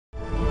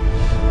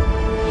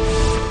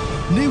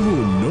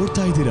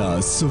ಇದ್ದೀರಾ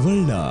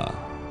ಸುವರ್ಣ.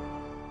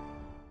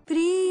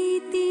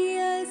 ಪ್ರೀತಿಯ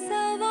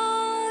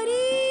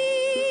ಸವಾರಿ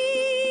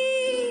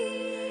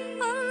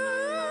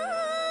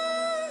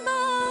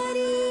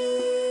ಅಂಬಾರಿ.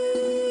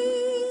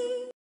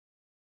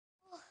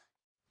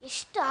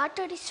 ಎಷ್ಟು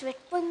ಆಟಾಡಿ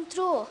ಸ್ವೆಟ್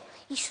ಬಂದರೂ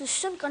ಈ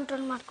ಸುಸ್ಟನ್ನು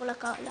ಕಂಟ್ರೋಲ್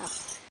ಮಾಡ್ಕೊಳಕ್ಕಾಗಲ್ಲ.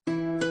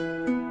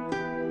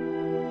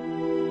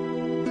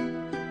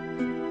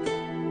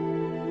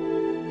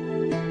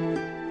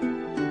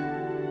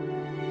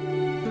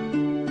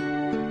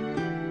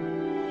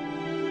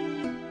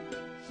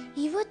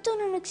 ಇವತ್ತು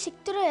ನನಗೆ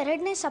ಸಿಕ್ತಿರೋ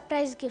 2ನೇ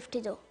ಸರ್ಪ್ರೈಸ್ ಗಿಫ್ಟ್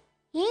ಇದು.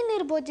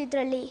 ಏನಿರ್ಬೋದು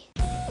ಇದರಲ್ಲಿ?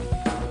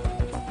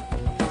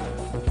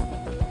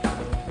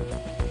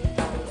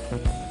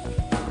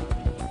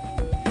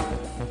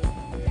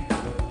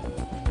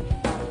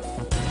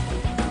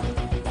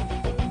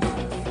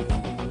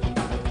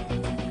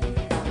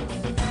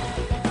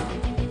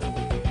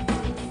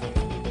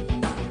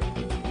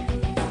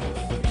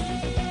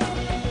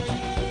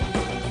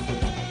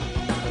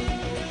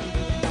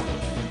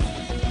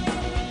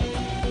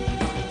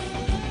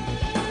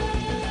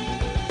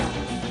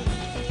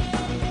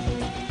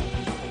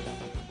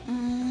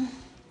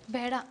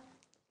 ಬೇಡ,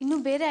 ಇನ್ನೂ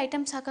ಬೇರೆ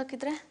ಐಟಮ್ಸ್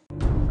ಹಾಕಿದ್ರೆ.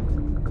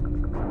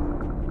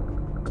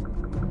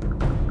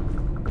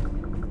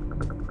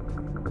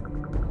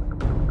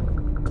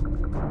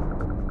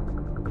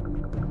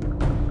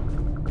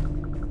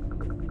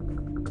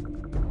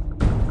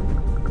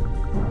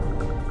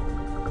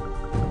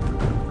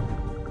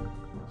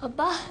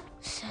 ಅಬ್ಬಾ,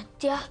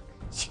 ಸದ್ಯ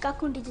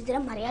ಸಿಕ್ಕಾಕೊಂಡಿದ್ದಿದ್ರೆ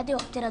ಮರ್ಯಾದೆ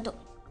ಹೋಗ್ತಿರೋದು.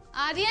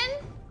 ಆರ್ಯನ್,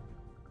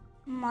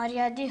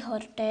 ಮರ್ಯಾದೆ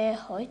ಹೊರಟೆ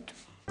ಹೋಯ್ತು.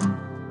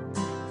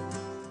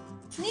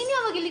 ನೀನು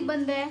ಯಾವಾಗ ಇಲ್ಲಿಗೆ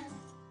ಬಂದೆ?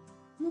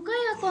 ಮುಖ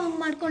ಯಾಕೋ ಹಂಗೆ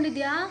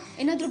ಮಾಡ್ಕೊಂಡಿದ್ಯಾ?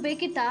 ಏನಾದರೂ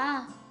ಬೇಕಿತ್ತಾ?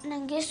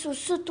 ನನಗೆ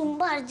ಸುಸ್ಸು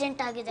ತುಂಬ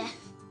ಅರ್ಜೆಂಟ್ ಆಗಿದೆ.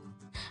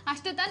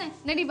 ಅಷ್ಟೇ ತಾನೆ,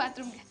 ನಡಿ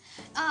ಬಾತ್ರೂಮ್ಗೆ.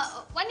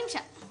 ಒಂದು ನಿಮಿಷ,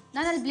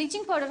 ನಾನು ಅಲ್ಲಿ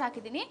ಬ್ಲೀಚಿಂಗ್ ಪೌಡರ್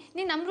ಹಾಕಿದ್ದೀನಿ,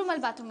 ನೀನು ನಮ್ಮ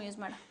ರೂಮಲ್ಲಿ ಬಾತ್ರೂಮ್ ಯೂಸ್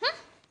ಮಾಡು.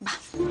 ಬಾ.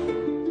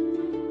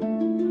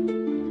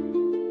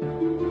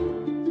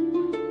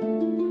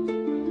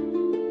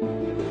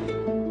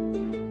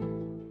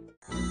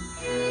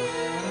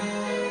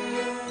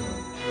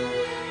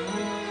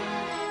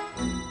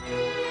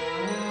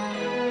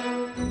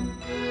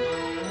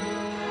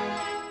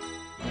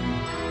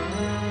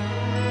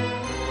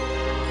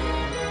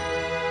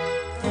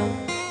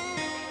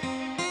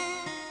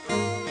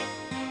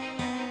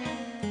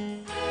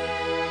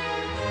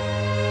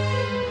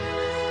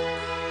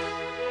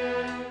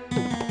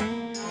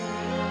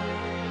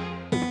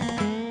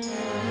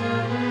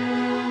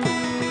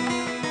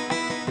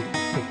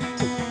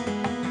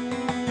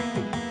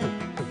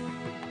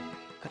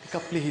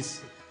 ಪ್ಲೀಸ್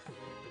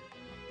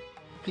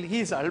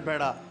ಪ್ಲೀಸ್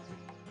ಅಳ್ಬೇಡ.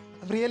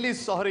 Really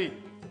sorry.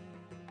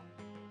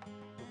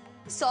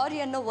 ಸಾರಿ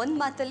ಅನ್ನೋ ಒಂದು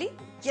ಮಾತಲ್ಲಿ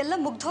ಎಲ್ಲ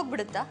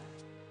ಮುಗ್ದೋಗ್ಬಿಡುತ್ತಾ?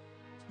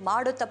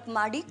 ಮಾಡೋ ತಪ್ಪು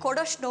ಮಾಡಿ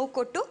ಕೊಡೋಷ್ಟು ನೋವು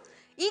ಕೊಟ್ಟು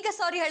ಈಗ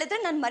ಸಾರಿ ಹೇಳಿದ್ರೆ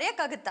ನಾನು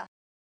ಮರೆಯೋಕ್ಕಾಗತ್ತಾ?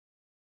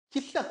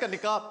 ಇಲ್ಲ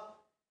ಕನಿಕಾ,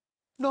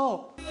 ನೋ.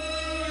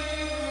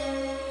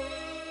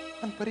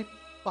 ನಾನು ಬರೀ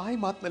ಬಾಯಿ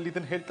ಮಾತಿನಲ್ಲಿ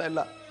ಇದನ್ನು ಹೇಳ್ತಾ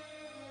ಇಲ್ಲ,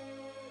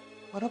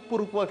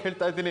 ಮನಪೂರ್ವಕವಾಗಿ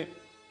ಹೇಳ್ತಾ ಇದ್ದೀನಿ.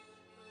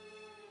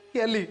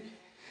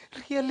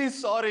 Really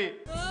sorry.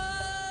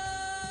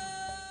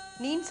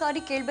 ನೀನ್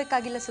ಸಾರಿ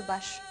ಕೇಳಬೇಕಾಗಿಲ್ಲ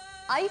Subhash.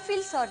 I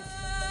feel sorry.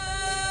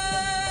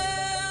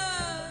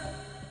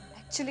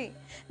 Actually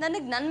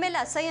ನನಗೆ ನನ್ನ ಮೇಲೆ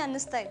ಅಸಹ್ಯ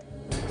ಅನ್ನಿಸ್ತಾ ಇದೆ.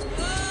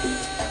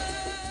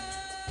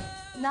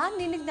 ನಾನು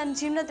ನಿನಗೆ ನನ್ನ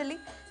ಜೀವನದಲ್ಲಿ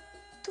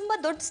ತುಂಬ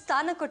ದೊಡ್ಡ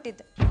ಸ್ಥಾನ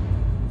ಕೊಟ್ಟಿದ್ದೆ,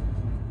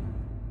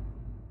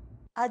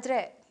 ಆದರೆ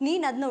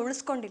ನೀನು ಅದನ್ನ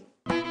ಉಳಿಸ್ಕೊಂಡಿಲ್ಲ.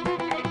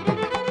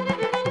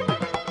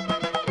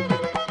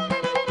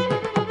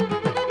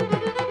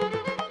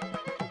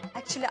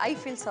 ಆಕ್ಚುಲಿ ಐ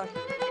ಫೀಲ್ ಸಾರಿ.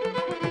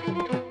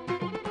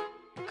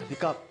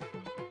 ಕನಿಕಾ,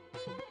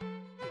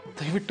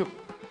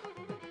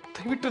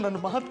 ದಯವಿಟ್ಟು ನನ್ನ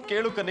ಮಾತು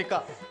ಕೇಳು Kanika.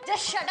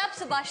 Just shut up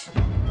Subhash.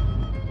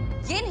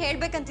 ಏನ್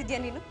ಹೇಳ್ಬೇಕಂತಿದ್ಯಾ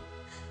ನೀನು?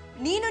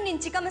 ನಿನ್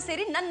ಚಿಕ್ಕಮ್ಮ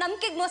ಸೇರಿ ನನ್ನ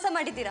ನಂಬಿಕೆಗೆ ಮೋಸ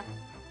ಮಾಡಿದ್ದೀರಾ.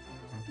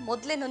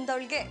 ಮೊದಲೇ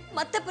ನೊಂದವಳಿಗೆ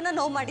ಮತ್ತೆ ಪುನಃ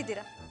ನೋವು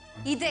ಮಾಡಿದ್ದೀರಾ.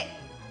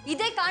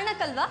 ಇದೇ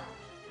ಕಾರಣಕ್ಕಲ್ವಾ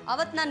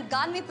ಅವತ್ತು ನಾನು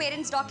ಗಾನ್ವಿ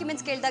ಪೇರೆಂಟ್ಸ್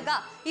ಡಾಕ್ಯುಮೆಂಟ್ಸ್ ಕೇಳಿದಾಗ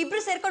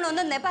ಇಬ್ರು ಸೇರ್ಕೊಂಡು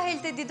ಒಂದೊಂದು ನೆಪ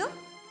ಹೇಳ್ತಿದ್ದಿದ್ದು?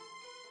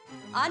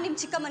 ಆ ನಿಮ್ಮ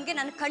ಚಿಕ್ಕಮ್ಮನಿಗೆ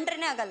ನಾನು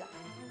ಕಂಡ್ರೇನೆ ಆಗಲ್ಲ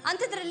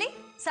ಅಂಥದ್ರಲ್ಲಿ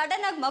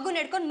ಸಡನ್ ಆಗಿ ಮಗು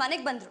ನೆಡ್ಕೊಂಡು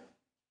ಮನೆಗೆ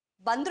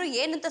ಬಂದ್ರು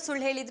ಏನಂತ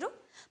ಸುಳ್ಳು ಹೇಳಿದ್ರು?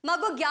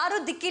 ಮಗುಗೆ ಯಾರೂ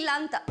ದಿಕ್ಕಿಲ್ಲ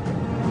ಅಂತ.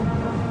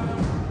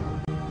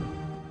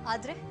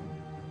 ಆದ್ರೆ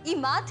ಈ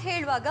ಮಾತು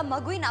ಹೇಳುವಾಗ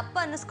ಮಗುವಿನ ಅಪ್ಪ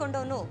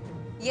ಅನ್ನಿಸ್ಕೊಂಡವನು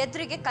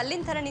ಎದುರಿಗೆ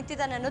ಕಲ್ಲಿನ ಥರ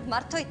ನಿಂತಿದ್ದಾನೆ ಅನ್ನೋದು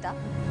ಮರ್ತೋಯ್ತಾ?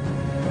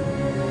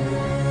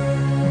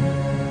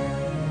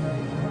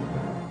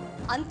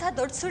 ಅಂಥ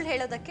ದೊಡ್ಡ ಸುಳ್ಳು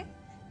ಹೇಳೋದಕ್ಕೆ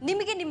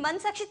ನಿಮಗೆ ನಿಮ್ಮ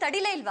ಮನಸಾಕ್ಷಿ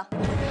ತಡಿಲೇ ಇಲ್ವಾ?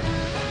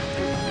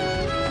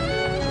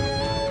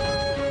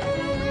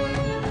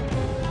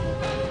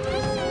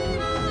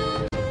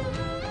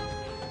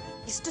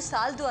 ಇಷ್ಟು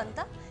ಸಾಲದು ಅಂತ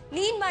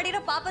ನೀನ್ ಮಾಡಿರೋ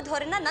ಪಾಪದ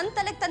ಹೊರನ ನನ್ನ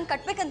ತಲೆಗೆ ತಂದು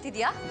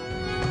ಕಟ್ಬೇಕಂತಿದ್ಯಾ?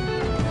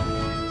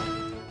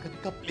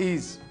 ಕನಿಕಾ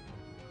ಪ್ಲೀಸ್,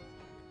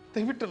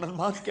 ದಯವಿಟ್ಟು ನನ್ನ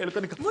ಮಾತು ಕೇಳು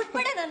ಕನಿಕಾ.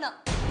 ಮುಟ್ಬೇಡ ನನ್ನ.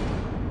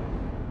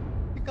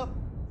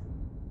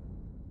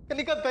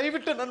 ಕನಿಕಾ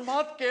ದಯವಿಟ್ಟು ನನ್ನ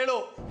ಮಾತು ಕೇಳು.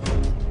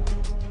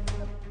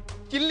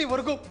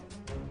 ಇಲ್ಲಿವರೆಗೂ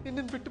ನಿನ್ನ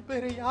ಬಿಟ್ಟು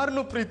ಬೇರೆ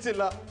ಯಾರನ್ನೂ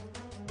ಪ್ರೀತಿಸಿಲ್ಲ.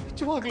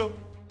 ನಿಜವಾಗ್ಲು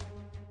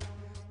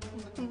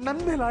ನನ್ನ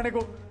ಮೇಲೆ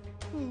ಆಣೆಗೂ,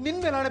 ನಿನ್ನ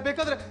ಮೇಲೆ ಆಣೆ,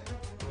 ಬೇಕಾದ್ರೆ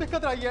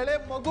ಆ ಎಳೆ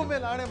ಮಗು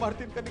ಮೇಲೆ ಆಣೆ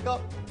ಮಾಡ್ತೀನಿ ಕನಿಕಾ.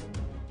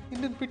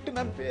 ನಿನ್ನನ್ನು ಬಿಟ್ಟು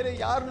ನಾನು ಬೇರೆ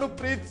ಯಾರನ್ನೂ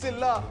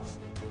ಪ್ರೀತಿಸಿಲ್ಲ.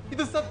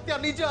 ಇದು ಸತ್ಯ,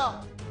 ನಿಜ.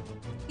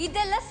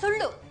 ಇದೆಲ್ಲ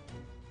ಸುಳ್ಳು.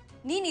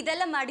 ನೀನ್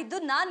ಇದೆಲ್ಲ ಮಾಡಿದ್ದು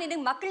ನಾನ್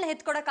ನಿನಗೆ ಮಕ್ಕಳನ್ನ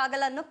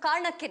ಹೆತ್ಕೊಡಕ್ಕಾಗಲ್ಲ ಅನ್ನೋ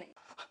ಕಾರಣಕ್ಕೇನೆ.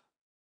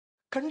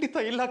 ಖಂಡಿತ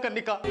ಇಲ್ಲ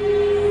ಕನ್ನಿಕಾ,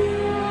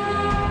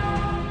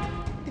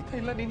 ಖಂಡಿತ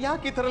ಇಲ್ಲ. ನೀನ್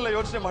ಯಾಕೆ ಈ ತರ ಎಲ್ಲ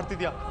ಯೋಚನೆ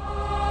ಮಾಡ್ತಿದ್ಯಾ?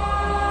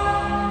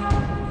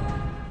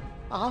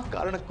 ಆ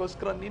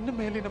ಕಾರಣಕ್ಕೋಸ್ಕರ ನಿನ್ನ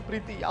ಮೇಲಿನ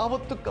ಪ್ರೀತಿ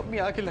ಯಾವತ್ತೂ ಕಮ್ಮಿ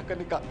ಆಗಿಲ್ಲ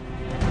ಕನ್ನಿಕಾ.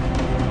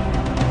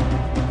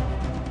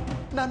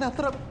 ನಾನು ಆ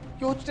ಥರ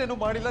ಯೋಚನೆನೂ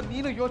ಮಾಡಿಲ್ಲ,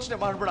 ನೀನು ಯೋಚನೆ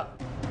ಮಾಡ್ಬೇಡ.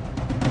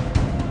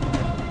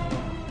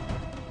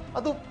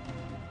 ಅದು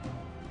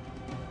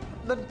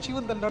ನನ್ನ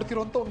ಜೀವನದಲ್ಲಿ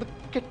ನಡೆದಿರುವಂತ ಒಂದು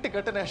ಕೆಟ್ಟ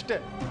ಘಟನೆ ಅಷ್ಟೇ.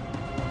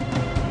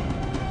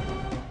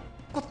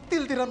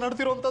 ಗೊತ್ತಿಲ್ದಿರ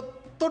ನಡೆದಿರುವಂತ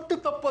ದೊಡ್ಡ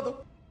ತಪ್ಪದು.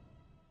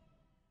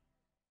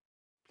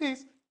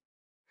 ಪ್ಲೀಸ್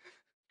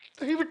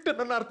ದಯವಿಟ್ಟು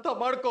ನನ್ನ ಅರ್ಥ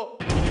ಮಾಡ್ಕೋ.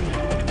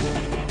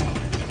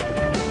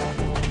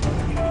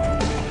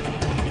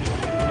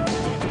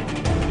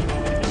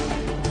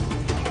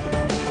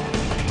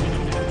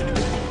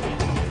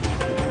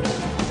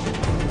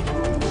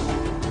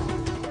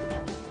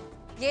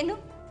 ಏನು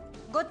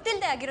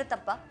ಗೊತ್ತಿಲ್ಲದೆ ಆಗಿರೋ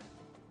ತಪ್ಪ?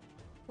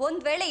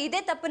 ಒಂದ್ ವೇಳೆ ಇದೇ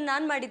ತಪ್ಪನ್ನು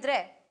ನಾನ್ ಮಾಡಿದ್ರೆ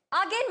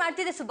ಆಗೇನ್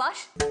ಮಾಡ್ತಿದ್ದೆ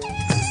ಸುಭಾಷ್?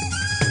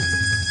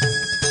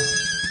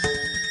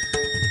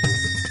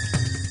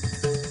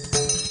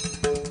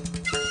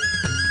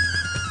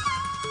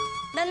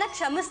 ನನ್ನ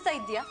ಕ್ಷಮಿಸ್ತಾ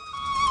ಇದ್ಯಾ?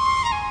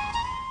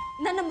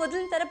 ನನ್ನ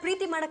ಮೊದಲಿನ ತರ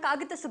ಪ್ರೀತಿ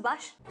ಮಾಡಕ್ಕಾಗುತ್ತಾ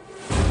ಸುಭಾಷ್?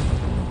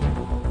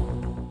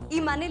 ಈ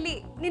ಮನೇಲಿ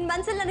ನಿನ್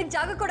ಮನ್ಸಲ್ಲಿ ನನಗೆ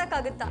ಜಾಗ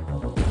ಕೊಡಕ್ಕಾಗುತ್ತಾ?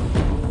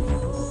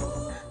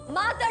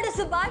 ಮಾತಾಡು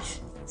ಸುಭಾಷ್,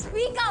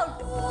 ಸ್ಪೀಕ್ ಔಟ್.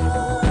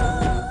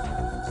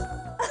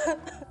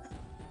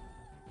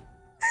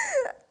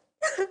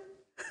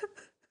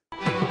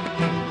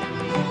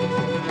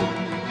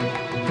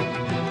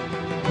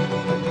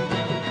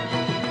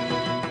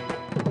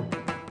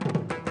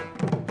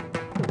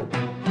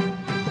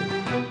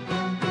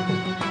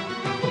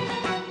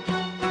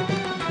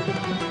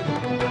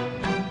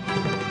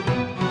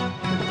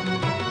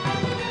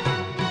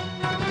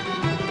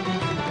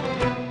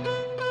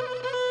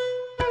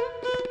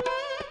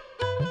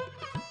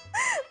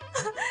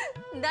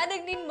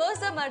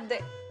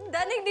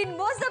 ನನಗೆ ನೀನ್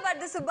ಮೋಸ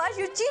ಮಾಡ್ದೆ Subhash.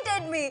 You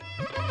cheated me.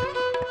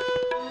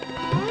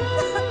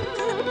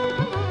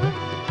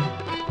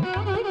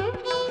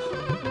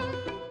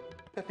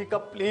 Kanika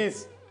please,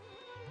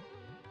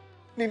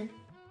 ನಿನ್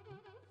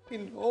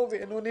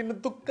ನೋವೇನು, ನಿನ್ನ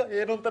ದುಃಖ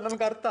ಏನು ಅಂತ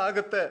ನನ್ಗೆ ಅರ್ಥ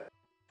ಆಗುತ್ತೆ.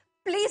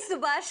 ಪ್ಲೀಸ್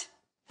ಸುಭಾಷ್,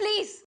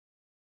 ಪ್ಲೀಸ್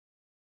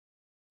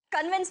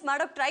ಕನ್ವಿನ್ಸ್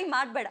ಮಾಡೋಕ್ ಟ್ರೈ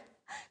ಮಾಡ್ಬೇಡ.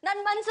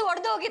 ನನ್ ಮನ್ಸು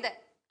ಒಡೆದೋಗಿದೆ,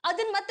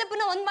 ಅದನ್ನ ಮತ್ತೆ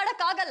ಪುನಃ ಒಂದ್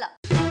ಮಾಡಕ್ ಆಗಲ್ಲ.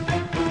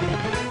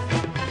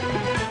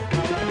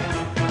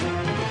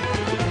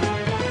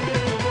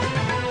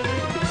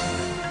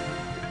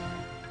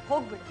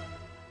 ಹೋಗ್ಬಿಡು,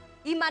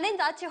 ಈ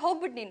ಮನೆಯಿಂದ ಆಚೆ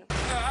ಹೋಗ್ಬಿಡು.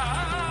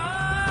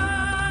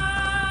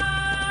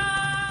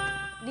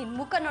 ನಿನ್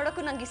ಮುಖ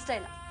ನೋಡಕ್ಕೂ ನಂಗೆ ಇಷ್ಟ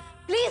ಇಲ್ಲ.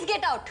 Please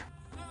get out.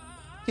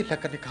 ಇಲ್ಲ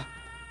ಕನಿಕಾ,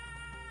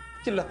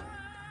 ಇಲ್ಲ,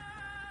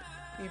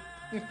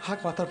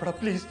 ಹಾಗೆ ಮಾತಾಡ್ಬೇಡ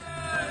ಪ್ಲೀಸ್.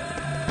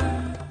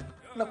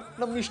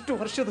 ನಮ್ಮ ಇಷ್ಟು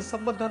ವರ್ಷದ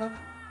ಸಂಬಂಧನ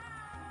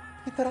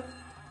ಈ ತರ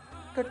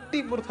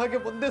ಕಟ್ಟಿ ಮುರಿದ ಹಾಗೆ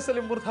ಒಂದೇ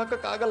ಸಲ ಮುರಿದು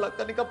ಹಾಕಕ್ಕಾಗಲ್ಲ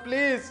ಕನಿಕಾ,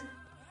 ಪ್ಲೀಸ್.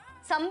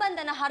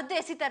 ಸಂಬಂಧನ ಹರಿದು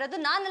ಎಸಿತಾ ಇರೋದು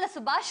ನಾನಲ್ಲ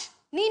ಸುಭಾಷ್,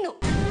 ನೀನು.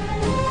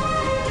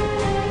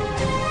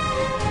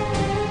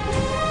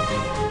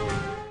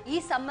 ಈ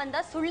ಸಂಬಂಧ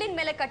ಸುಳ್ಳಿನ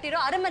ಮೇಲೆ ಕಟ್ಟಿರೋ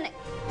ಅರಮನೆ.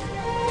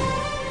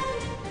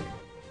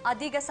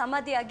 ಅದೀಗ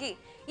ಸಮಾಧಿಯಾಗಿ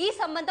ಈ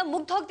ಸಂಬಂಧ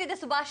ಮುಗ್ದು ಹೋಗ್ತಿದೆ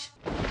Subhash.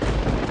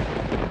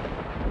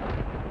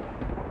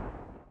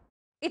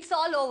 It's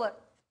all over.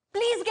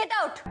 Please get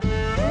out.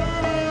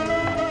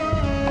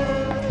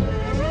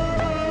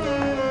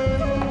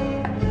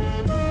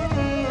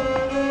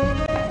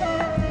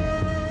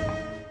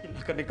 ಇಲ್ಲ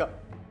ಕನಿಕಾ,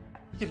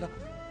 ಇಲ್ಲ,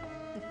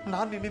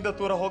 ನಾನು ನಿನ್ನಿಂದ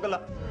ದೂರ ಹೋಗಲ್ಲ.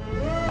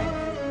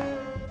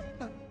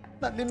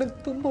 ನಾನು ನಿನ್ನನ್ನು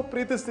ತುಂಬಾ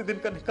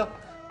ಪ್ರೀತಿಸ್ತಿದ್ದೀನಿ ಕನಿಕಾ.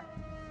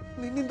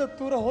 ನಿನ್ನಿಂದ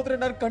ದೂರ ಹೋದ್ರೆ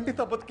ನಾನು ಖಂಡಿತ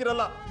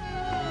ಬದುಕಿರಲ್ಲ,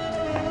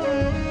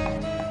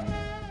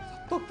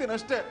 ಸತ್ತೋಗ್ತೀನಿ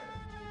ಅಷ್ಟೇ.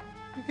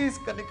 ಪ್ಲೀಸ್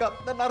ಕನಿಕಾ,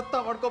 ನನ್ನ ಅರ್ಥ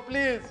ಮಾಡ್ಕೋ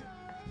ಪ್ಲೀಸ್.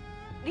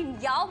 ನೀನ್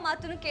ಯಾವ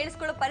ಮಾತನ್ನು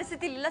ಕೇಳಿಸ್ಕೊಳ್ಳೋ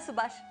ಪರಿಸ್ಥಿತಿ ಇಲ್ಲ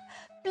ಸುಭಾಷ್.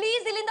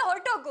 ಪ್ಲೀಸ್ ಇಲ್ಲಿಂದ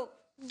ಹೊರಟೋಗು.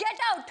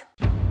 Get out.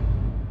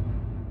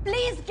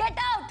 Please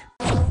get out.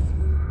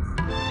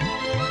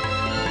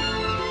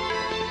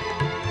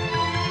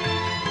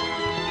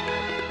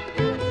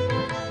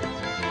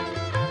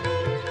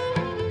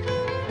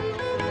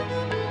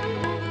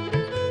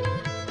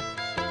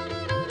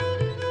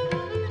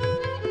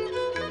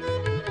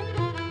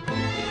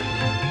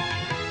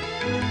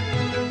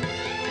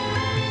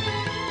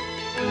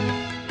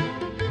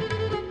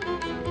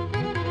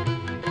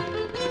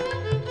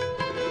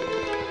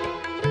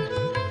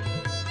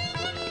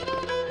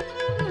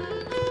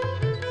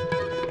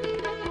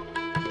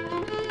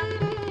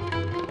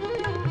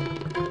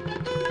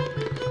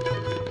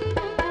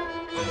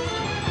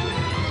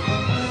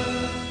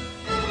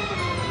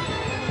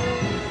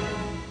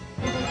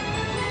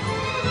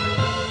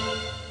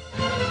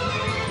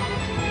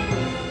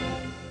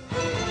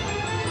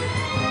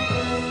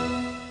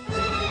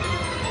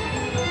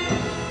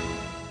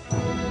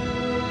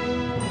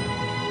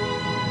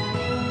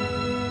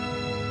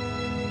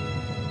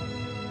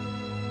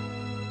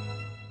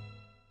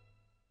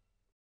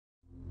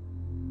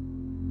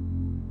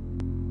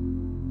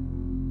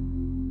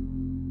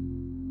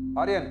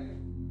 Aryan.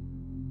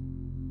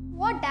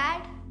 What,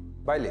 Dad?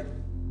 ಬಾಯ್ಲಿ.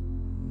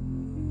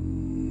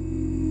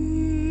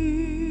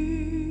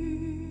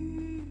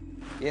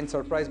 ಏನು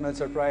ಸರ್ಪ್ರೈಸ್ ಮೇಲೆ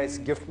ಸರ್ಪ್ರೈಸ್,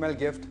 ಗಿಫ್ಟ್ ಮೇಲೆ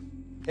ಗಿಫ್ಟ್.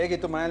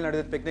 ಹೇಗಿತ್ತು ಮನೇಲಿ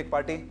ನಡೆದಿದ್ದು ಪಿಕ್ನಿಕ್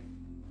ಪಾರ್ಟಿ?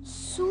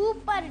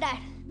 ಸೂಪರ್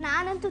ಡ್ಯಾಡ್,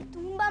 ನಾನಂತೂ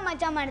ತುಂಬ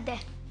ಮಜಾ ಮಾಡಿದೆ.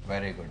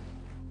 Very good.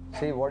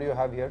 See what you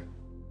have here?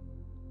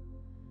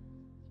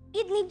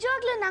 ಇದು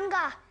ನಿಜವಾಗ್ಲೂ ನಂಗ?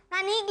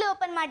 ನಾನು ಈಗಲೇ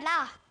ಓಪನ್ ಮಾಡ್ಲಾ?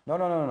 No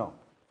no no no,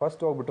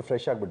 first ಹೋಗ್ಬಿಟ್ಟು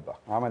ಫ್ರೆಶ್ ಆಗಿಬಿಟ್ಟು ಬಾ,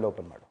 ಆಮೇಲೆ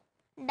ಓಪನ್ ಮಾಡು.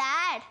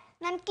 ಡ್ಯಾಡ್,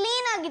 ನಾನು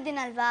ಕ್ಲೀನ್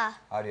ಆಗಿದ್ದೀನಲ್ವಾ?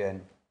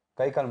 ಆರ್ಯನ್,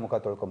 ಕೈ ಕಾಲು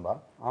ಮುಖ ತೊಳ್ಕೊಂಬ,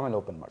 ಆಮೇಲೆ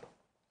ಓಪನ್ ಮಾಡು.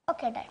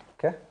 Okay dad.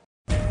 ಓಕೆ.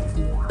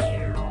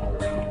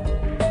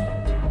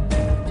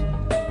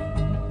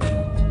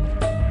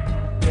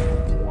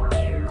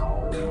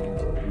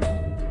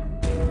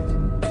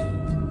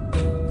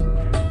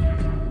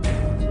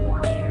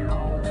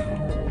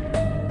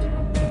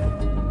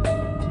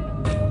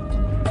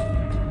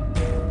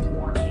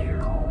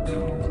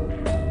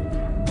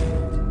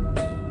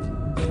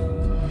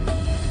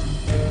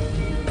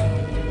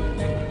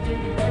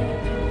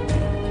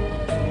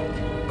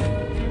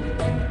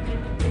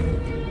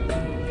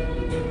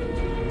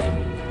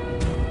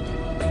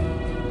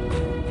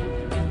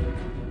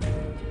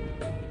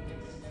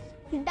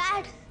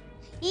 ಡ್ಯಾಡ್,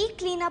 ಈಗ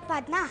ಕ್ಲೀನಪ್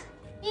ಆದ್ನಾ?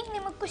 ಈಗ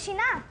ನಿಮಗೆ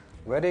ಖುಷಿನಾ?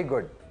 Very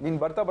good. ನೀನು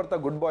ಬರ್ತಾ ಬರ್ತಾ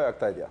ಗುಡ್ ಬಾಯ್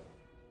ಆಗ್ತಾ ಇದೆಯಾ.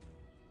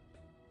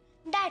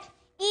 ಡ್ಯಾಡ್,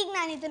 ಈಗ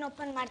ನಾನು ಇದನ್ನು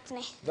ಓಪನ್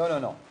ಮಾಡ್ತೀನಿ. No no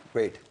no,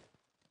 weight.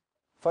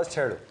 First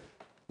ಹೇಳು,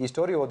 ಈ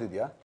ಸ್ಟೋರಿ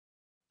ಓದಿದ್ಯಾ?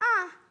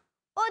 ಹಾಂ,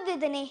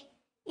 ಓದಿದ್ದೀನಿ.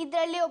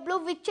 ಇದರಲ್ಲಿ ಒಬ್ಳು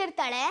ವಿಚ್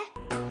ಇರ್ತಾಳೆ,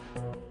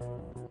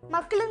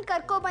 ಮಕ್ಕಳನ್ನ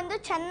ಕರ್ಕೊಬಂದು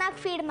ಚೆನ್ನಾಗಿ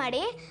ಫೀಡ್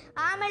ಮಾಡಿ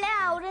ಆಮೇಲೆ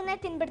ಅವರನ್ನೇ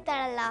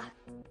ತಿನ್ಬಿಡ್ತಾಳಲ್ಲ.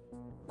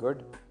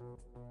 ಗುಡ್,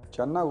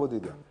 ಚೆನ್ನಾಗಿ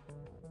ಓದಿದ್ಯಾ,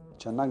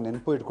 ಚೆನ್ನಾಗಿ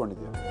ನೆನಪು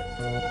ಇಟ್ಕೊಂಡಿದ್ಯಾ.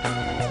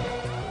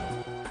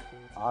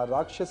 ಆ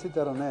ರಾಕ್ಷಸಿ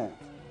ಥರನೇ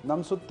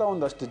ನಮ್ಮ ಸುತ್ತ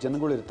ಒಂದಷ್ಟು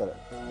ಜನಗಳಿರ್ತಾರೆ.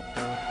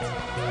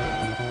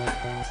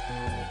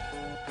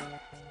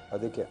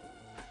 ಅದಕ್ಕೆ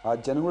ಆ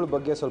ಜನಗಳ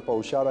ಬಗ್ಗೆ ಸ್ವಲ್ಪ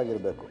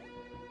ಹುಷಾರಾಗಿರಬೇಕು,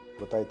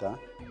 ಗೊತ್ತಾಯ್ತಾ?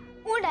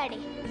 ಹ್ಞೂ ಡ್ಯಾಡಿ.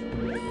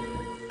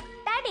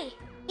 ಡ್ಯಾಡಿ,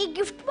 ಈ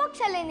ಗಿಫ್ಟ್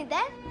ಬಾಕ್ಸಲ್ಲಿ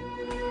ಏನಿದೆ?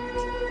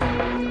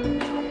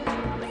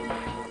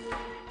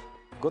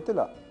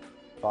 ಗೊತ್ತಿಲ್ಲ,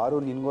 ಪಾರು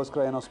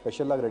ನಿನಗೋಸ್ಕರ ಏನೋ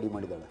ಸ್ಪೆಷಲಾಗಿ ರೆಡಿ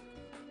ಮಾಡಿದ್ದಾಳೆ.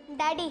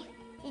 ಡ್ಯಾಡಿ,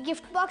 ಈ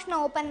ಗಿಫ್ಟ್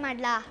ಬಾಕ್ಸ್ನ ಓಪನ್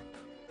ಮಾಡಲಾ?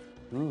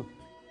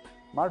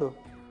 ಮಾಡು,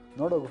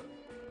 ನೋಡೋಗು.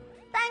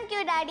 Thank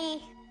you daddy.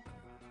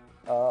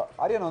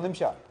 ಆರ್ಯನ್, ಒಂದು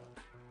ನಿಮಿಷ.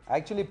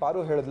 ಆ್ಯಕ್ಚುಲಿ ಪಾರು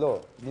ಹೇಳಿದ್ಲು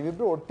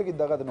ನೀವಿಬ್ಬರು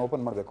ಒಟ್ಟಿಗಿದ್ದಾಗ ಅದನ್ನು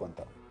ಓಪನ್ ಮಾಡಬೇಕು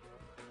ಅಂತ.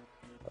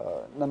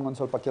 ನನಗೊಂದು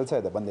ಸ್ವಲ್ಪ ಕೆಲಸ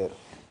ಇದೆ, ಬಂದೇ ಇರು.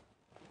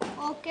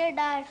 Okay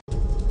dad.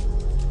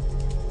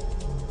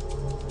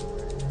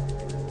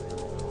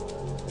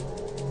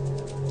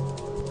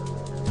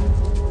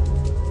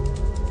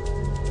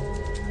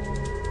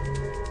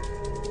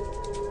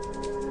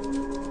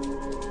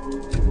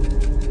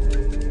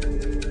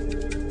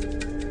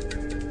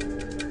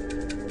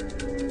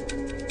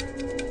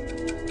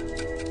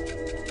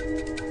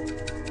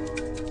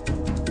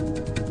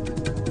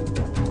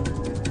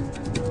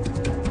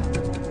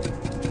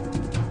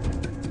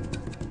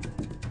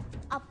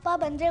 ಅಪ್ಪ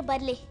ಬಂದರೆ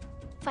ಬರಲಿ,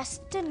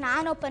 ಫಸ್ಟ್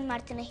ನಾನು ಓಪನ್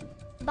ಮಾಡ್ತೀನಿ.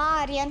 ಬಾ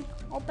ಆರ್ಯನ್,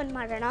 ಓಪನ್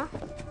ಮಾಡೋಣ.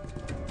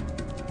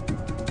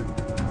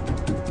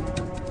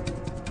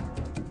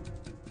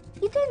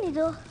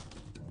 ಇದೇನಿದು?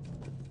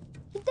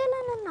 ಇದೆಲ್ಲ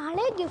ನನ್ನ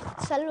ಹಳೆ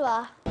ಗಿಫ್ಟ್ಸ್ ಅಲ್ವಾ?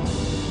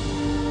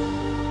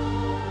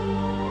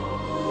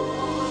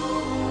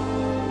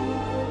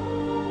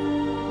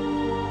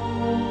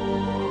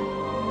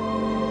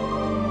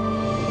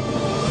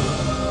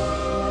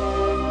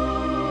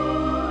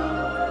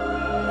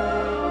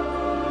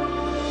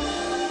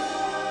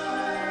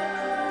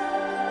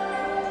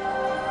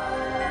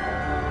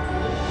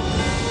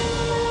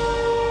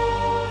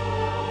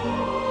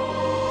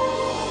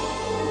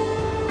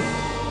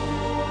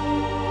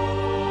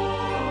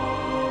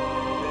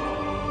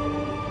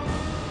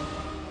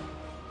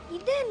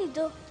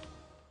 ಇದೇನಿದು?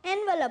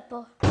 ಎನ್ವಲಪ್ಪು.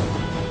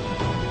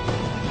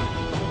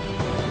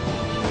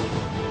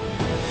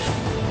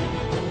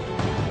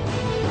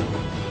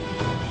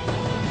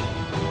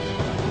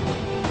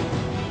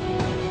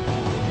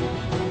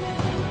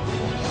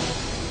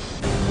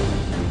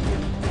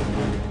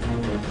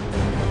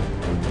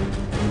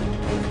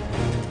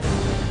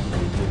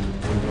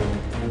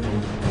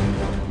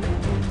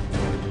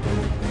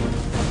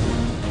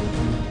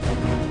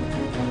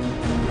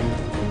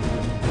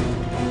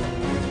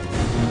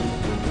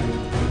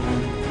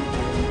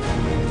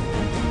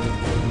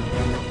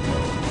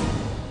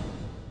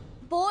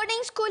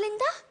 ಬೋರ್ಡಿಂಗ್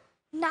ಸ್ಕೂಲಿಂದ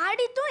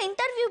ನಾಡಿದ್ದು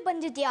ಇಂಟರ್ವ್ಯೂ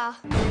ಬಂದಿದ್ಯಾ?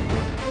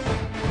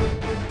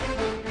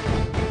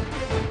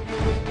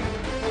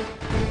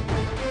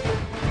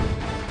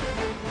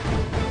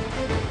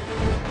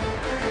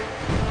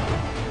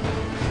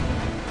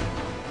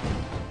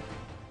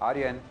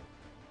 ಆರ್ಯನ್,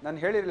 ನಾನು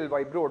ಹೇಳಿರಲಿಲ್ವಾ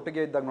ಇಬ್ಬರು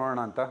ಒಟ್ಟಿಗೆ ಇದ್ದಾಗ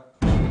ನೋಡೋಣ ಅಂತ.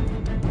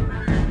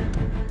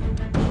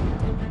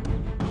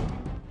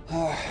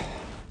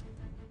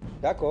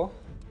 ಯಾಕೋ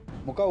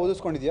ಮುಖ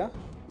ಊದಿಸ್ಕೊಂಡಿದ್ಯಾ?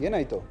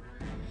 ಏನಾಯಿತು?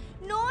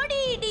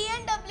 ನೋಡಿ,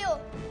 DNW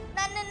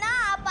ನನ್ನನ್ನ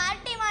ಆ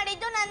ಪಾರ್ಟಿ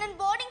ಮಾಡಿದ್ದು ನನ್ನನ್ನು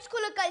ಬೋರ್ಡಿಂಗ್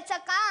ಸ್ಕೂಲಿಗೆ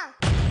ಕಳ್ಸಕ್ಕ.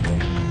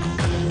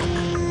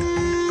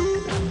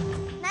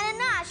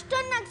 ನನ್ನನ್ನ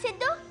ಅಷ್ಟೊಂದು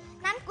ನಗ್ಸಿದ್ದು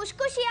ನಾನು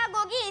ಖುಷಿಯಾಗಿ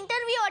ಹೋಗಿ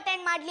ಇಂಟರ್ವ್ಯೂ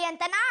ಅಟೆಂಡ್ ಮಾಡ್ಲಿ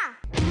ಅಂತನಾ?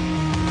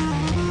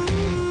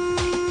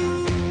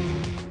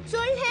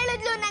 ಸುಳ್ಳು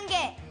ಹೇಳಿದ್ಲು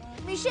ನಂಗೆ.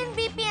 ಮಿಷನ್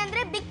BP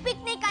ಅಂದ್ರೆ ಬಿಗ್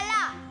ಪಿಕ್ನಿಕ್ ಅಲ್ಲ,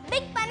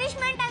 ಬಿಗ್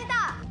ಪನಿಷ್ಮೆಂಟ್ ಅಂತ.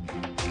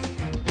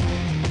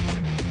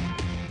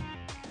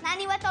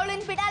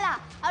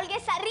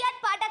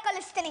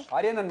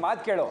 ಆರ್ಯನ್ ನನ್ನ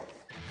ಮಾತು ಕೇಳು.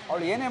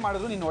 ಅವಳು ಏನೇ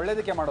ಮಾಡಿದ್ರು ನೀನು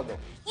ಒಳ್ಳೇದಕ್ಕೆ ಮಾಡೋದು.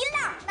 ಇಲ್ಲ,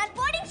 ನಾನು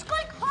ಬೋರ್ಡಿಂಗ್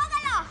ಸ್ಕೂಲ್ಗೆ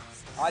ಹೋಗಲ್ಲ.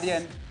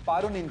 ಆರ್ಯನ್,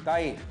 ಪಾರು ನಿನ್ನ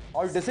ತಾಯಿ.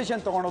 ಅವಳು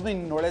ಡಿಸಿಷನ್ ತಗೊಳೋದು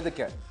ನಿನ್ನ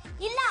ಒಳ್ಳೇದಕ್ಕೆ.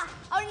 ಇಲ್ಲ,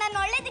 ಅವಳು ನನ್ನ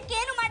ಒಳ್ಳೇದಕ್ಕೆ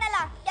ಏನು ಮಾಡಲ್ಲ,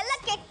 ಎಲ್ಲ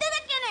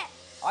ಕೆಟ್ಟದಕ್ಕೇನೆ.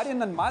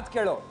 ಆರ್ಯನ್ ನನ್ನ ಮಾತು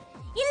ಕೇಳು.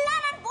 ಇಲ್ಲ,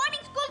 ನಾನು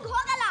ಬೋರ್ಡಿಂಗ್ ಸ್ಕೂಲ್ಗೆ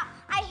ಹೋಗಲ್ಲ.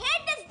 I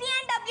hate this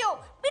D&W.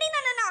 ಬಿಡಿ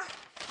ನನ್ನನ್ನ.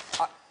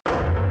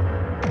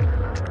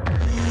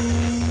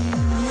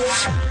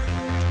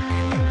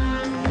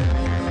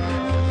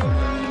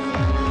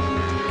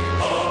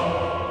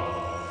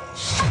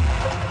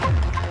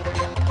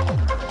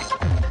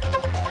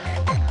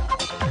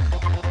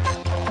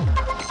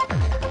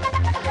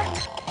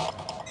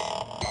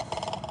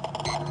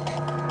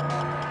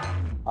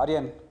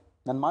 ಆರ್ಯನ್,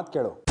 ನನ್ನ ಮಾತು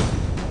ಕೇಳು.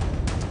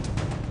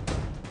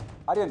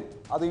 ಆರ್ಯನ್,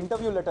 ಅದು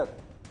ಇಂಟರ್ವ್ಯೂ ಲೆಟರ್.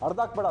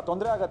 ಅರ್ಧಾಕ್ಬೇಡ,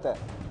 ತೊಂದರೆ ಆಗತ್ತೆ.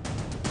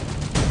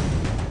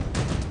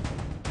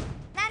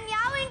 ನಾನು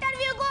ಯಾವ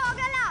ಇಂಟರ್ವ್ಯೂಗೂ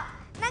ಹೋಗಲ್ಲ.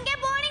 ನನಗೆ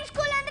ಬೋರ್ಡಿಂಗ್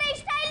ಸ್ಕೂಲ್ ಅಂದ್ರೆ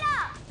ಇಷ್ಟ ಇಲ್ಲ.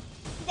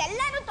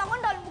 ಇದೆಲ್ಲನೂ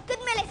ತಗೊಂಡು ಅವಳ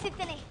ಮುಖದ ಮೇಲೆ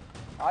ಸಿಗ್ತೀನಿ.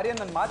 ಆರ್ಯನ್,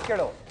 ನನ್ನ ಮಾತು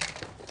ಕೇಳು.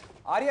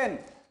 ಆರ್ಯನ್,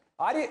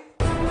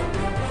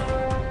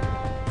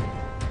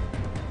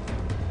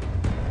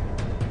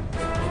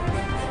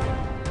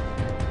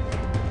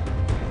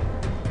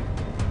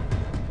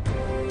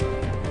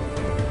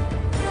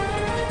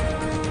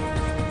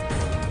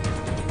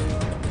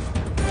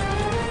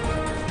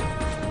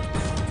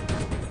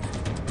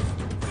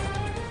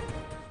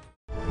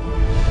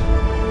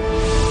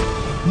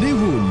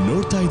 ನೀವು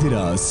ನೋಡ್ತಾ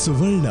ಇದ್ದೀರಾ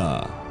ಸುವರ್ಣ.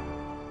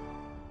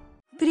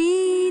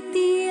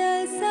 ಪ್ರೀತಿಯ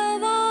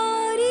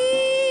ಸವಾರಿ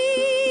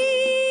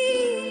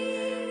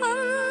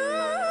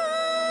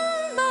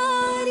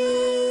ಅಂಬಾರಿ.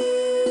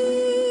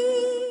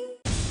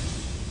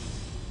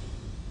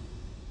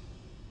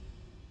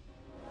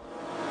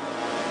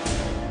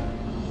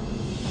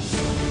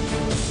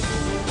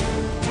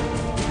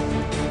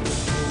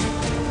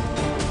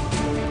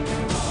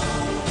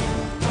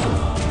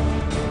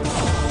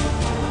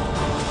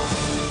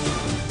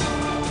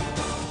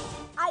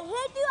 I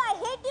hate you, I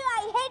hate you,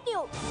 I hate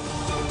you.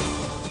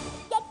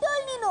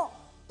 ಕೆಟ್ಟೋಳು ನೀನು,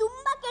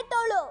 ತುಂಬಾ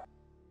ಕೆಟ್ಟೋಳು.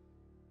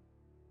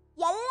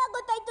 ಎಲ್ಲ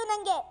ಗೊತ್ತಾಯ್ತು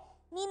ನಂಗೆ.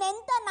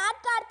 ನೀನೆಂತ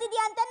ನಾಟಕ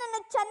ಆಡ್ತಿದ್ಯಾ ಅಂತ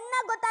ನನಗೆ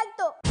ಚೆನ್ನಾಗಿ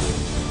ಗೊತ್ತಾಯ್ತು.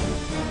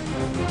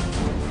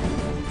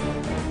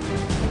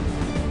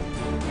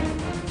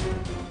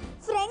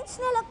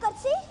 ಫ್ರೆಂಡ್ಸ್ನೆಲ್ಲ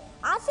ಕರ್ಸಿ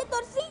ಆಸೆ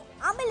ತೋರಿಸಿ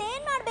ಆಮೇಲೆ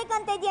ಏನ್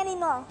ಮಾಡ್ಬೇಕಂತ ಇದೆಯಾ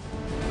ನೀನು?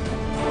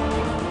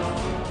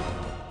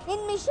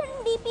 ನಿನ್ ಮಿಷನ್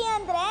DP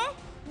ಅಂದ್ರೆ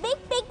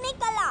ಬಿಗ್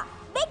ಪಿಕ್ನಿಕ್ ಅಲ್ಲ,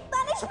 ಬಿಗ್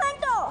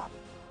ಪನಿಷ್ಮೆಂಟು.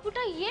 ಪುಟ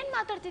ಏನ್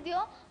ಮಾತಾಡ್ತಿದ್ಯೋ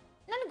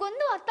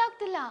ನನಗೊಂದು ಅರ್ಥ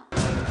ಆಗ್ತಿಲ್ಲ.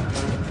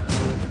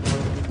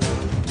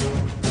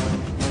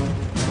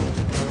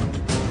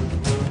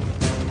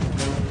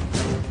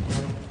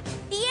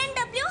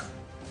 D&W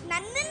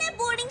ನನ್ನನ್ನೇ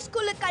ಬೋರ್ಡಿಂಗ್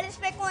ಸ್ಕೂಲ್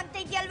ಕಳಿಸ್ಬೇಕು ಅಂತ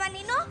ಇದೆಯಲ್ವಾ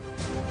ನೀನು?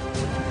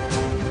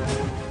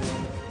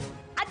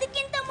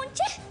 ಅದಕ್ಕಿಂತ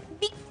ಮುಂಚೆ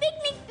ಬಿಗ್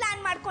ಪಿಕ್ನಿಕ್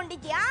ಪ್ಲಾನ್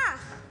ಮಾಡ್ಕೊಂಡಿದ್ಯಾ?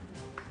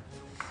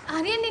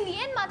 ಆರ್ಯನ್, ನೀನ್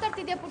ಏನ್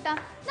ಮಾತಾಡ್ತಿದ್ಯಾ ಪುಟ?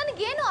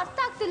 ನನಗೇನು ಅರ್ಥ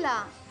ಆಗ್ತಿಲ್ಲ.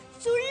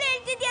 ಸುಳ್ಳು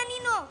ಹೇಳ್ತಿದ್ಯಾ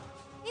ನೀನು?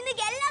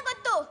 ನಿನಗೆಲ್ಲ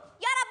ಗೊತ್ತು.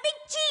 You are a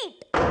big cheat.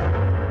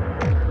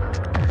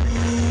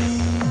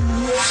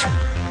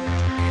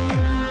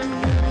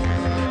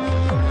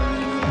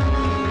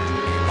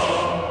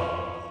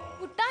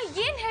 ಪುಟ್ಟ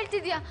ಏನ್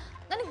ಹೇಳ್ತಿದ್ಯಾ?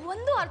 ನನಗೆ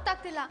ಒಂದು ಅರ್ಥ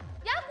ಆಗ್ತಿಲ್ಲ.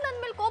 ಯಾಕೆ ನನ್ನ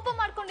ಮೇಲೆ ಕೋಪ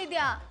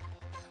ಮಾಡ್ಕೊಂಡಿದ್ಯಾ?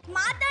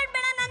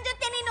 ಮಾತಾಡ್ಬೇಡ ನನ್ನ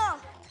ಜೊತೆ ನೀನು.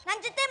 ನನ್ನ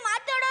ಜೊತೆ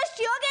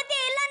ಮಾತಾಡೋಷ್ಟು ಯೋಗ್ಯತೆ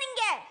ಇಲ್ಲ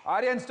ನಿಂಗೆ.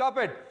 Aryan, stop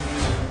it.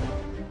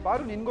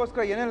 ಪಾರು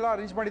ನಿನ್ಗೋಸ್ಕರ ಏನೆಲ್ಲ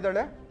ಅರೇಂಜ್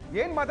ಮಾಡಿದ್ದಾಳೆ.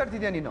 ಏನ್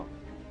ಮಾತಾಡ್ತಿದ್ಯಾ ನೀನು?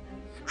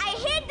 I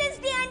hate this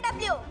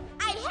D&W.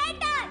 I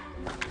hate her.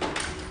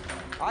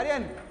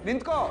 Aryan,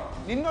 ನಿಂತ್ಕೋ.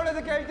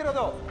 ನಿನ್ನೊಳ್ಳೇದಕ್ಕೆ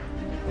ಹೇಳ್ತಿರೋದು.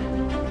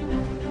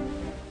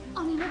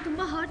 ಅವನಿನ್ನ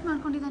ತುಂಬಾ ಹರ್ಟ್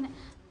ಮಾಡ್ಕೊಂಡಿದ್ದಾನೆ.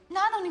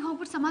 ನಾನು ಅವನಿಗೆ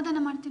ಹೋಗ್ಬಿಟ್ಟು ಸಮಾಧಾನ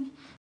ಮಾಡ್ತೀನಿ.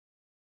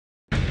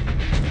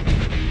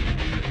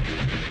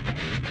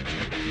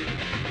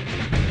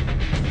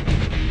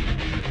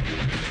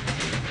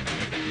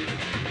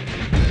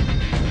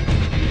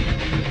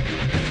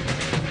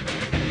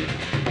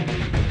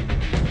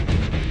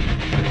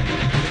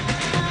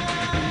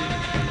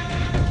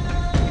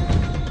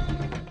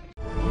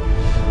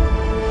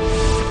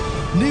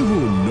 ನೀವು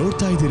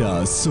ನೋಡ್ತಾ ಇದ್ದೀರಾ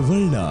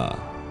ಸುವರ್ಣ.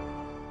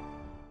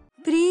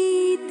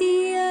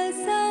 ಪ್ರೀತಿಯ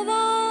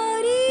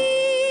ಸವಾರಿ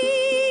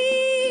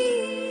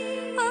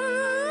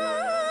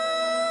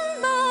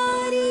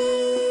ಅಂಬಾರಿ.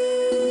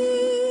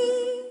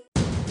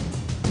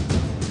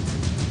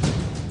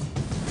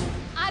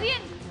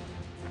 ಆರ್ಯನ್,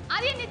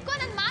 ಆರ್ಯನ್ ನಿತ್ಕೋ,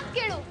 ನನ್ನ ಮಾತು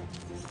ಕೇಳು.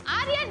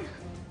 ಆರ್ಯನ್,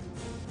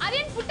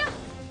 ಆರ್ಯನ್ ಪುಟ್ಟ,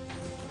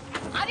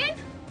 ಆರ್ಯನ್,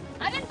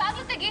 ಆರ್ಯನ್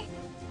ಬಾಗ್ಲು ತೆಗಿ.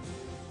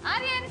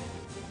 ಆರ್ಯನ್,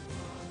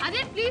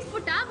 ಆರ್ಯನ್ ಪ್ಲೀಸ್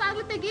ಪುಟ್ಟ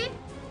ಬಾಗ್ಲು ತೆಗಿ.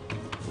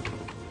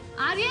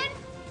 ಆರ್ಯನ್,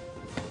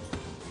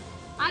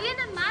 ಆರ್ಯನ್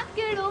ನನ್ನ ಮಾತು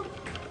ಕೇಳು.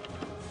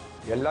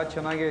 ಎಲ್ಲ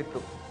ಚೆನ್ನಾಗೇ ಇತ್ತು,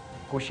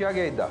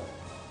 ಖುಷಿಯಾಗೇ ಇದ್ದ.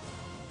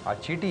 ಆ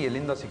ಚೀಟಿ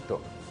ಎಲ್ಲಿಂದ ಸಿಕ್ತೋ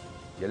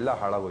ಎಲ್ಲ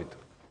ಹಾಳಾಗೋಯ್ತು.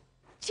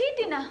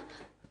 ಚೀಟಿನ?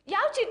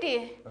 ಯಾವ ಚೀಟಿ?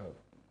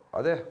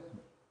 ಅದೇ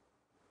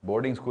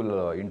ಬೋರ್ಡಿಂಗ್ ಸ್ಕೂಲ್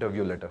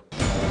ಇಂಟರ್ವ್ಯೂ ಲೆಟರ್.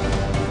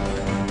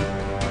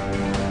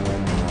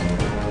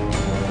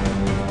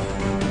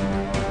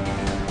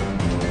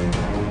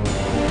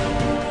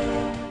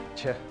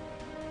 ಛೇ,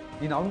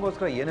 ನೀನು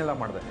ಅವನಿಗೋಸ್ಕರ ಏನೆಲ್ಲ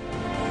ಮಾಡಿದೆ.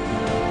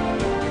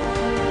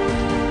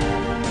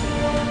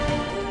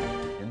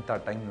 ಎಂಥ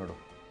ಟೈಮ್ ನೋಡು.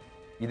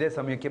 ಇದೇ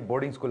ಸಮಯಕ್ಕೆ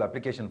ಬೋರ್ಡಿಂಗ್ ಸ್ಕೂಲ್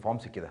ಅಪ್ಲಿಕೇಶನ್ ಫಾರ್ಮ್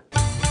ಸಿಕ್ಕಿದೆ.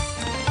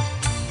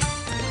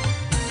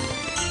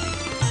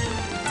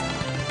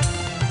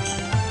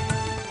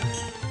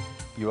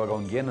 ಇವಾಗ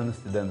ಅವ್ನಿಗೆ ಏನು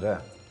ಅನ್ನಿಸ್ತಿದೆ ಅಂದರೆ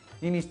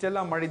ನೀನು ಇಷ್ಟೆಲ್ಲ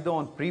ಮಾಡಿದ್ದು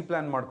ಅವ್ನು ಪ್ರೀ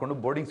ಪ್ಲ್ಯಾನ್ ಮಾಡಿಕೊಂಡು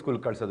ಬೋರ್ಡಿಂಗ್ ಸ್ಕೂಲ್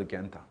ಕಳ್ಸೋದಕ್ಕೆ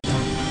ಅಂತ.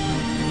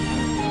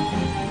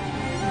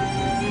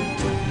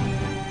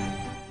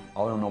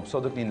 ಅವನನ್ನು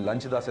ಒಪ್ಸೋದಕ್ಕೆ ನೀನು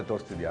ಲಂಚ್ ದಾಸೆ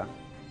ತೋರಿಸ್ತಿದ್ಯಾ,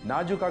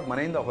 ನಾಜೂಕಾಗಿ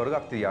ಮನೆಯಿಂದ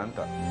ಹೊರಗಾಗ್ತಿದ್ಯಾ ಅಂತ.